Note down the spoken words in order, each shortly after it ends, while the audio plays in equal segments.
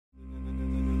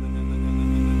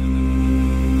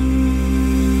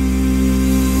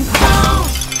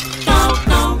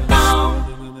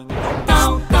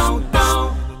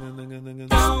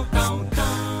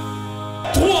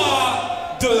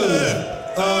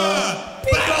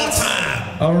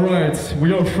Alright,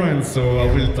 we are friends, so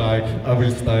I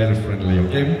will style friendly,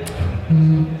 okay?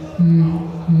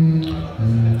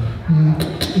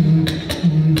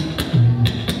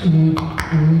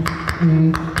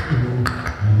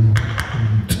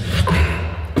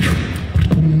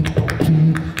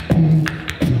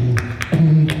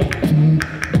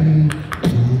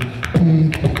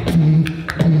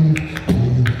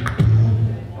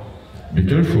 Be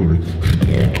careful.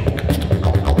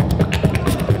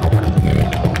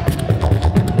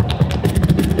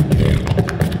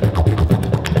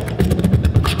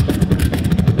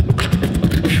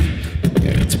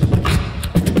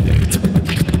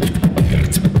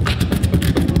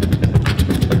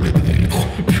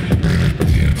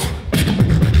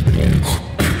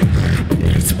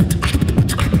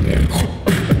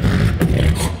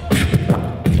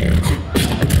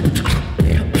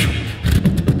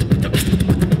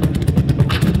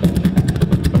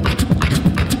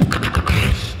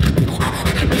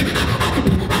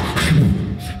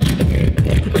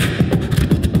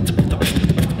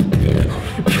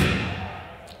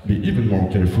 Be even more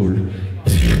careful.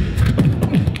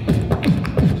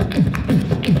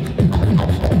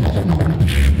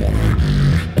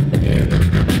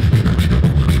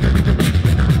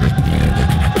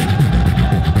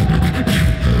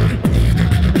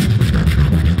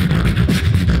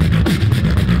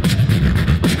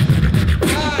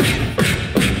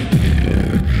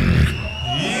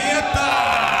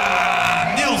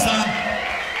 NIILZON,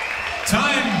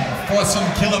 time for some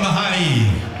KILLA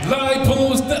MAHANIE. Light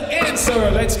pose the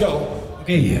answer. Let's go.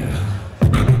 Okay.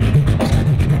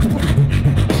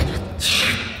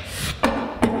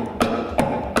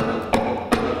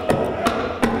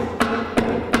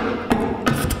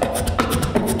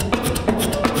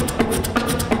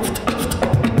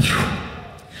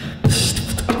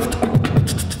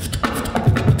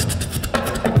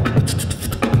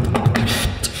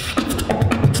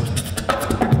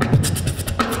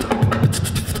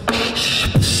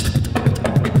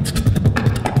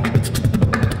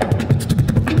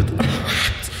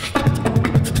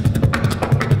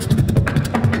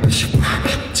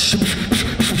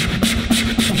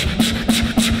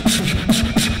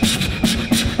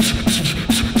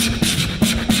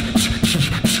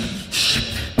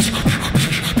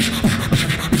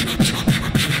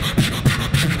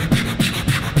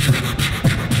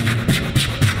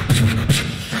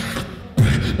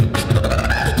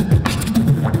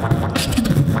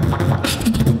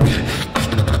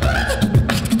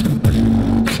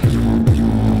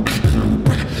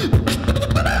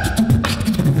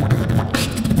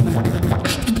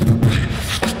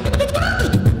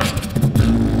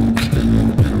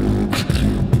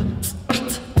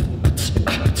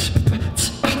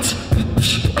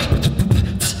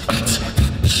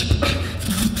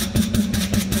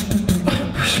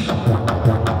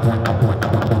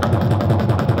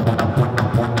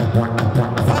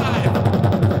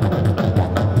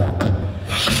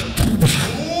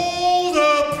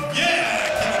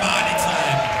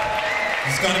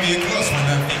 Gonna be a close one,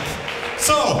 I think.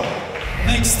 So,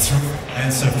 next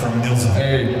answer from NIILZON.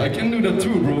 Hey, I can do that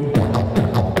too, bro.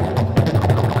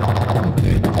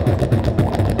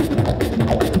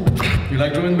 You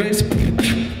like drum and bass?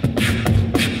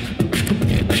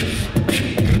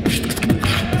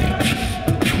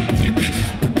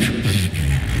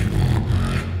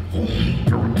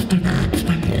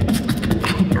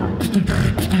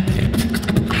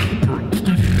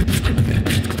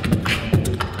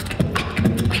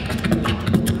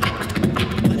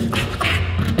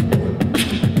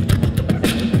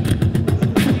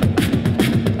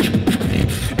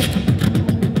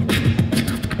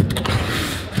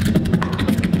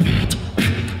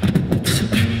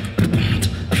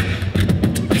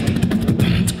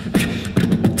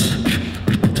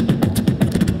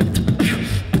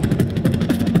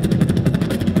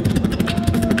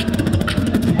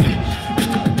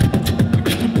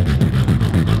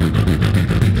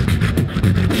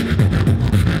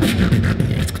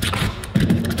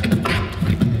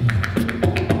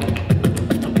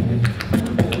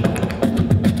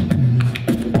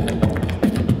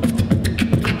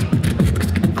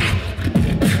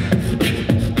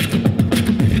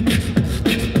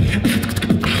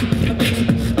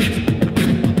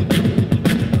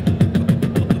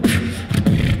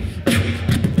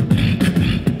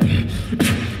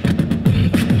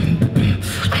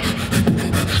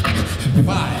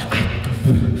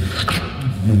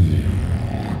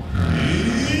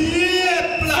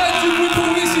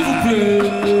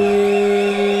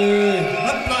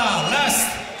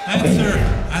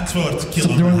 Antwoord,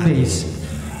 KILLA. Drum bass.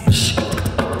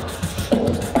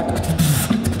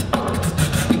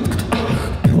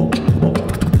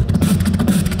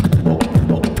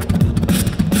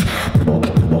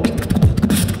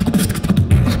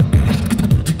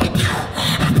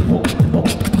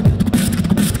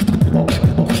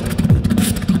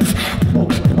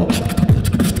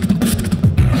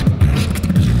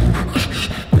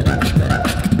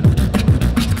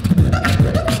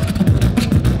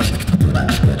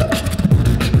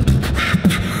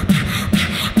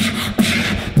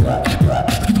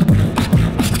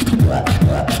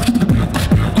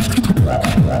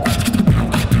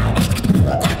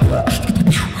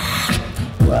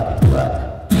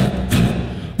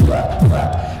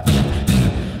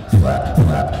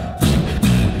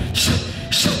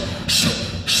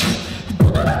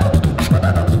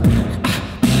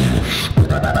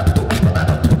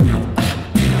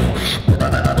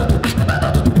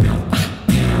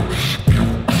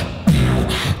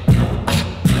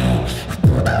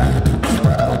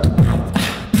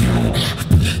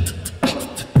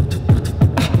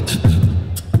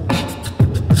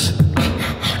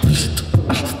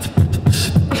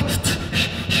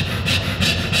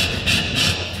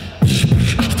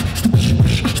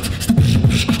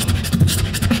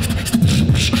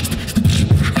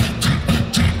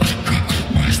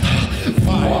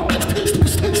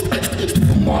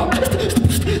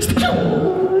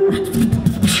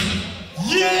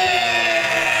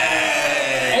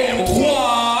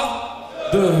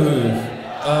 de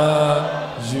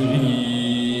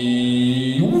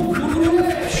jury.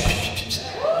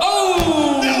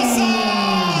 Oh!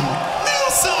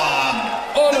 Nelson!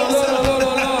 Oh là là là là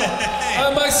là là!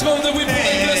 Un maximum de bruit pour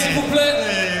les deux, s'il vous plaît!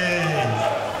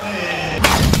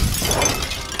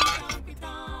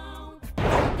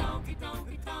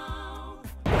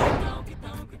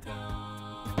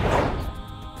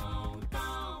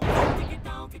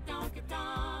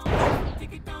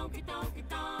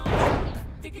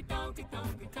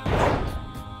 Tiki-tonky-tonky-tonk.